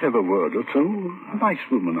 We'd have a word or two. A nice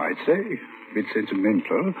woman, I'd say. A bit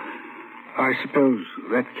sentimental. I suppose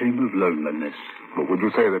that came of loneliness. But would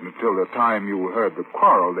you say that until the time you heard the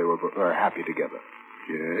quarrel, they were happy together?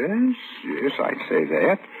 Yes, I'd say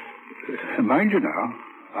that. Mind you now,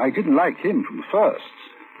 I didn't like him from the first.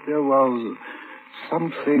 There was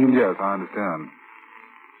something... Yes, I understand.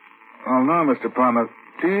 Well, now, Mr. Palmer,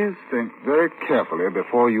 please think very carefully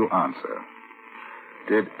before you answer.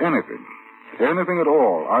 Did anything at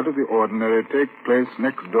all out of the ordinary take place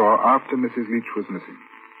next door after Mrs. Leach was missing?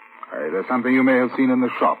 Either something you may have seen in the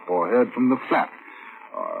shop or heard from the flat,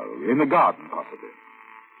 or in the garden, possibly.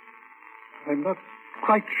 I'm not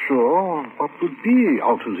quite sure what would be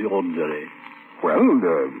out of the ordinary. Well,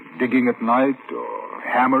 digging at night or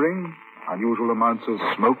hammering, unusual amounts of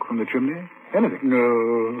smoke from the chimney, anything.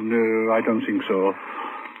 No, I don't think so.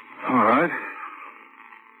 All right.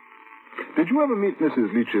 Did you ever meet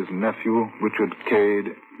Mrs. Leach's nephew, Richard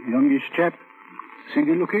Cade? Youngish chap,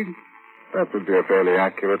 single looking? That would be a fairly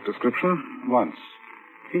accurate description. Once.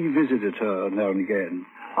 He visited her now and again.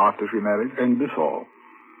 After she married? And before.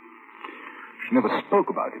 She never spoke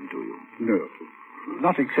about him to you? No.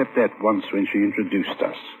 Not except that once when she introduced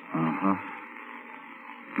us. Uh-huh.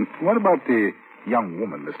 What about the young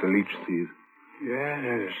woman Mr. Leach sees?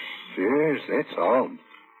 Yes, that's odd.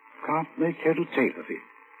 Can't make head or tail of it.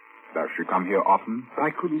 Does she come here often?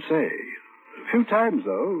 I couldn't say. A few times,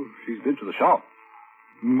 though. She's been to the shop.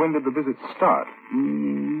 When did the visit start?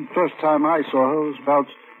 First time I saw her was about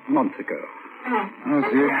a month ago. I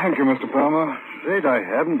see. Thank you, Mr. Palmer. Afraid I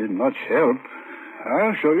haven't been much help.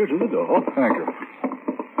 I'll show you to the door. Thank you.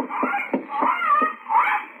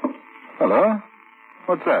 Hello?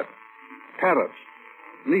 What's that? Parrot.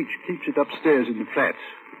 Leach keeps it upstairs in the flat.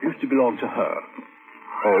 It used to belong to her.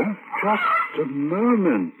 Oh? Just a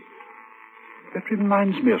moment. That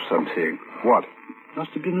reminds me of something. What?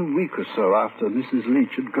 Must have been a week or so after Mrs.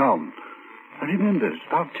 Leach had gone. I remember it,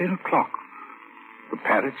 about 10 o'clock. The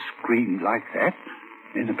parrot screamed like that.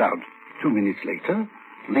 Then about 2 minutes later,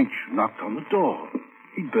 Leach knocked on the door.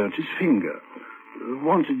 He burnt his finger.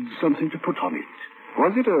 Wanted something to put on it.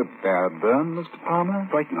 Was it a bad burn, Mr. Palmer?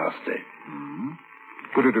 Quite nasty.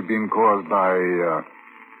 Could it have been caused by,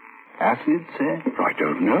 acid, say? I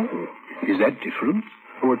don't know. Is that different?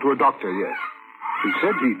 Oh, to a doctor, yes. He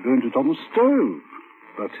said he burnt it on the stove.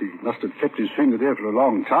 But he must have kept his finger there for a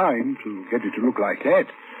long time to get it to look like that.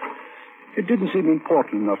 It didn't seem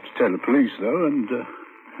important enough to tell the police, though, and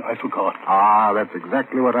I forgot. Ah, that's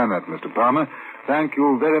exactly what I meant, Mr. Palmer. Thank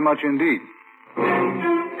you very much indeed.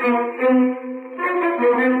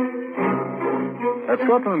 At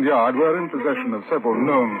Scotland Yard, we're in possession of several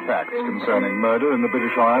known facts concerning murder in the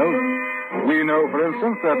British Isles. We know, for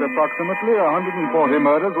instance, that approximately 140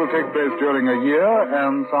 murders will take place during a year,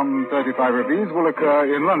 and some 35 of these will occur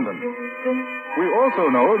in London. We also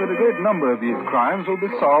know that a great number of these crimes will be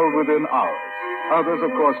solved within hours. Others,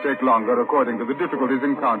 of course, take longer according to the difficulties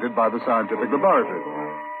encountered by the scientific laboratories.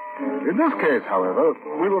 In this case, however,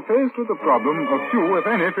 we were faced with the problem of few, if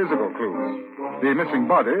any, physical clues. The missing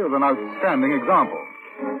body is an outstanding example.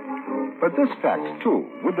 But this fact, too,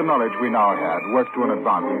 with the knowledge we now had, worked to an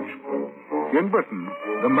advantage. In Britain,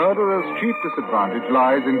 the murderer's chief disadvantage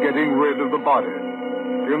lies in getting rid of the body.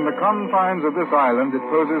 In the confines of this island, it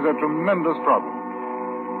poses a tremendous problem.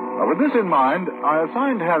 Now, with this in mind, I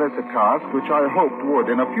assigned Harris a task which I hoped would,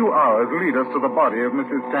 in a few hours, lead us to the body of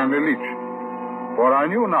Mrs. Stanley Leach. For I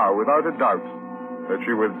knew now, without a doubt, that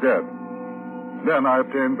she was dead. Then I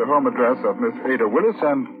obtained the home address of Miss Ada Willis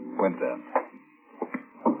and went there.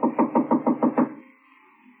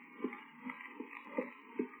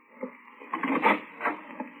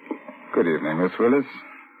 Good evening, Miss Willis.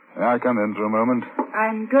 May I come in for a moment?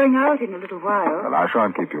 I'm going out in a little while. Well, I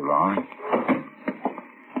shan't keep you long.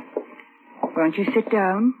 Won't you sit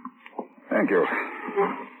down? Thank you.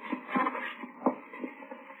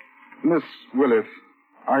 Miss Willis,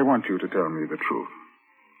 I want you to tell me the truth.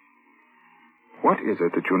 What is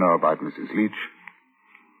it that you know about Mrs. Leach?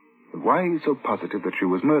 Why are you so positive that she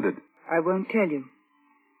was murdered? I won't tell you.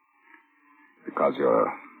 Because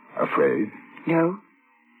you're afraid? No.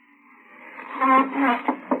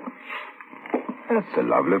 That's a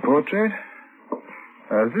lovely portrait.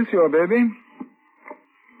 Is this your baby?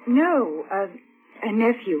 No, a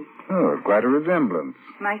nephew. Oh, quite a resemblance.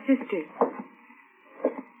 My sister.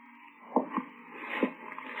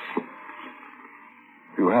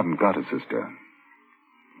 You haven't got a sister,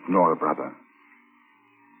 nor a brother.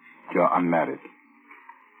 You're unmarried.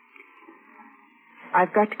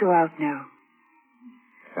 I've got to go out now.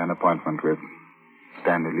 An appointment with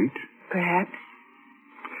Stanley Leach? Perhaps.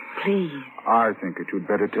 Please. I think that you'd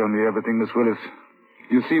better tell me everything, Miss Willis.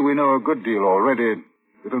 You see, we know a good deal already.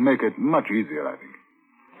 It'll make it much easier, I think.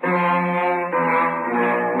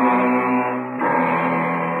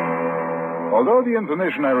 Although the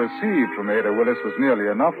information I received from Ada Willis was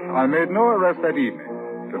nearly enough, I made no arrest that evening.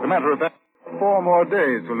 As a matter of fact, 4 more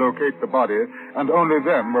days to locate the body, and only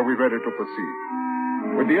then were we ready to proceed.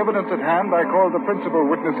 With the evidence at hand, I called the principal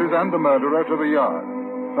witnesses and the murderer to the yard.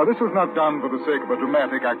 Now, this was not done for the sake of a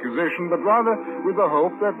dramatic accusation, but rather with the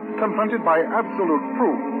hope that, confronted by absolute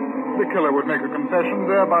proof, the killer would make a confession,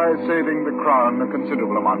 thereby saving the Crown a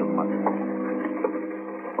considerable amount of money.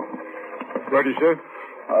 Ready, sir?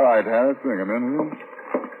 All right, Harris, bring him in.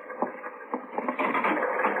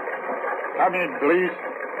 Come in, please.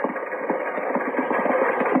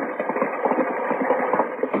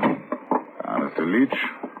 Mr. Leach,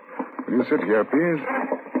 will you sit here, please?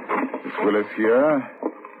 Miss Willis here.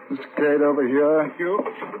 Mr. Cade over here. Thank you.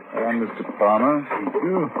 And Mr. Palmer. Thank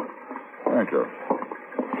you. Thank you.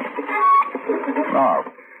 Now,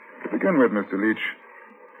 to begin with, Mr. Leach,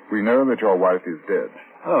 we know that your wife is dead.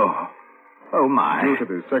 Oh, my. Due to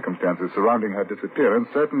the circumstances surrounding her disappearance,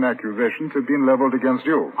 certain accusations have been leveled against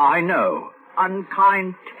you. I know.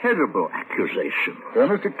 Unkind, terrible accusation.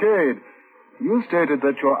 Mr. Cade, you stated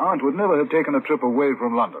that your aunt would never have taken a trip away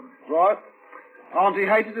from London. Right. Auntie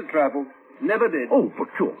hated to travel. Never did. Oh, but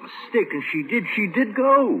you're mistaken. She did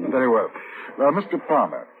go. Very well. Now, Mr.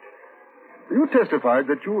 Palmer, you testified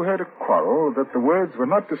that you had a quarrel, that the words were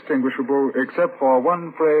not distinguishable except for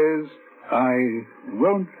one phrase. I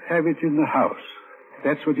won't have it in the house.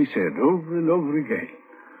 That's what he said over and over again.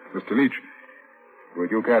 Mr. Leach,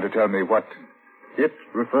 would you care to tell me what it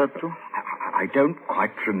referred to? I don't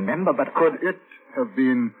quite remember, but... Could it have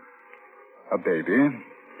been a baby?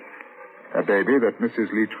 A baby that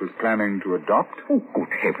Mrs. Leach was planning to adopt? Oh, good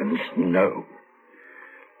heavens, no.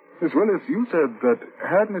 Miss Willis, you said that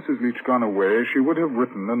had Mrs. Leach gone away, she would have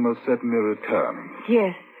written and most certainly returned.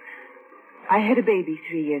 Yes. I had a baby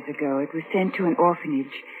 3 years ago. It was sent to an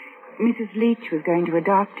orphanage. Mrs. Leach was going to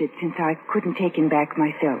adopt it since I couldn't take him back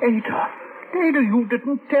myself. Ada, you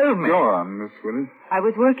didn't tell me. Go on, Miss Willis. I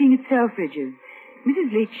was working at Selfridge's.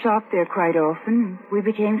 Mrs. Leach shopped there quite often. We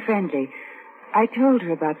became friendly. I told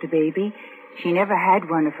her about the baby. She never had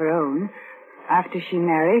one of her own. After she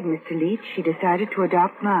married Mr. Leach, she decided to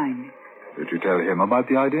adopt mine. Did you tell him about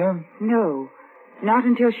the idea? No, not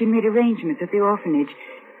until she made arrangements at the orphanage.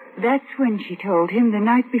 That's when she told him the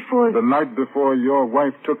night before... The night before your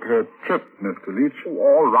wife took her trip, Mr. Leach. Oh,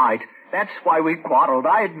 all right. That's why we quarreled.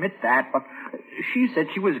 I admit that. But she said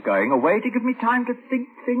she was going away to give me time to think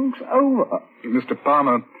things over. Mr.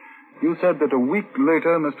 Palmer, you said that a week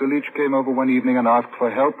later Mr. Leach came over one evening and asked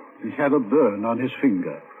for help. He had a burn on his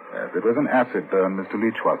finger. Yes, it was an acid burn, Mr.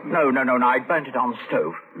 Leach, wasn't it? No. I burnt it on the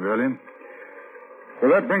stove. Really?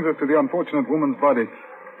 Well, that brings us to the unfortunate woman's body.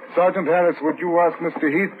 Sergeant Harris, would you ask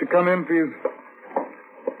Mr. Heath to come in, please?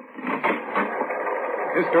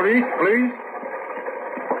 Mr. Heath, please.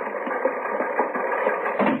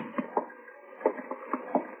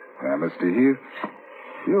 Now, Mr. Heath,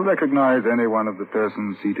 do you recognize any one of the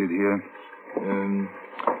persons seated here?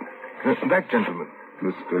 That gentleman.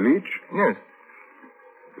 Mr. Leach? Yes.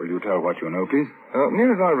 Will you tell what you know, please?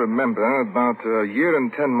 Near as I remember, about a year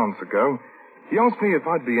and 10 months ago, he asked me if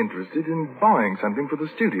I'd be interested in buying something for the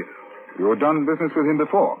studio. You had done business with him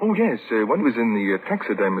before? Oh, yes. When he was in the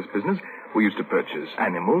taxidermist business, we used to purchase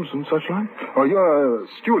animals and such like. Oh, your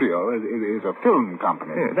studio is a film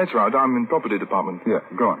company. Yeah, that's right. I'm in property department. Yeah,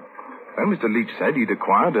 go on. And Mr. Leach said he'd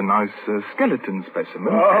acquired a nice skeleton specimen.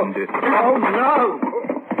 Oh, and, oh, no!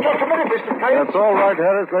 Just a minute, Mr. Cade. That's all right,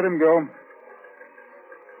 Harris. Let him go.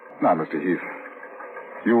 Now, Mr. Heath,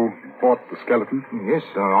 you bought the skeleton? Yes,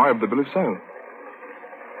 I have the bill of sale.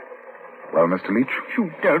 Well, Mr. Leach? You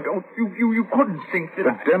don't. Oh, you couldn't think that...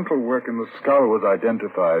 The dental work in the skull was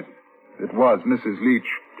identified. It was Mrs. Leach.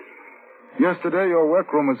 Yesterday, your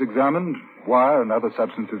workroom was examined. Wire and other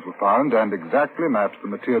substances were found and exactly matched the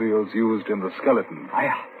materials used in the skeleton.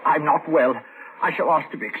 I'm not well. I shall ask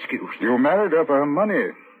to be excused. You married her for her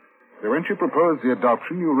money. So when she proposed the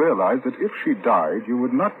adoption, you realized that if she died, you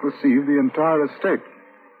would not receive the entire estate.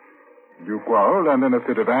 You quarreled, and in a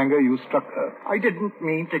fit of anger, you struck her. I didn't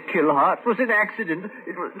mean to kill her. It was an accident.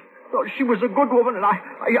 It was... Oh, she was a good woman, and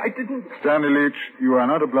I didn't... Stanley Leach, you are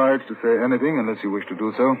not obliged to say anything unless you wish to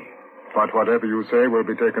do so. But whatever you say will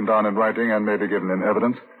be taken down in writing and may be given in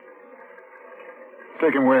evidence.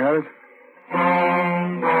 Take him away, Harris.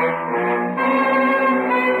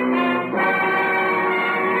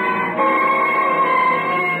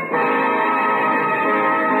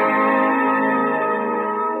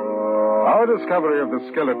 Our discovery of the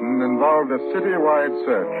skeleton involved a city-wide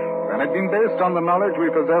search, and had been based on the knowledge we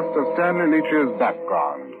possessed of Stanley Leach's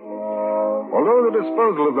background. Although the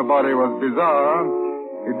disposal of the body was bizarre,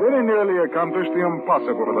 it very nearly accomplished the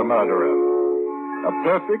impossible for the murderer. A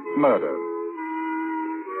perfect murder.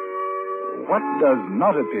 What does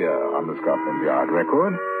not appear on the Scotland Yard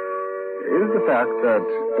record is the fact that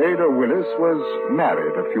Ada Willis was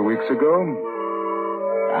married a few weeks ago,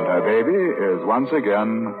 and her baby is once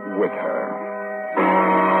again with her.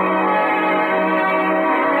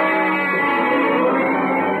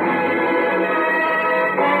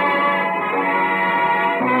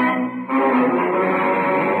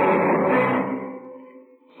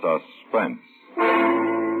 Suspense,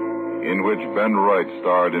 in which Ben Wright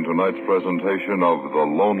starred in tonight's presentation of The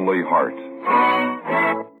Lonely Heart.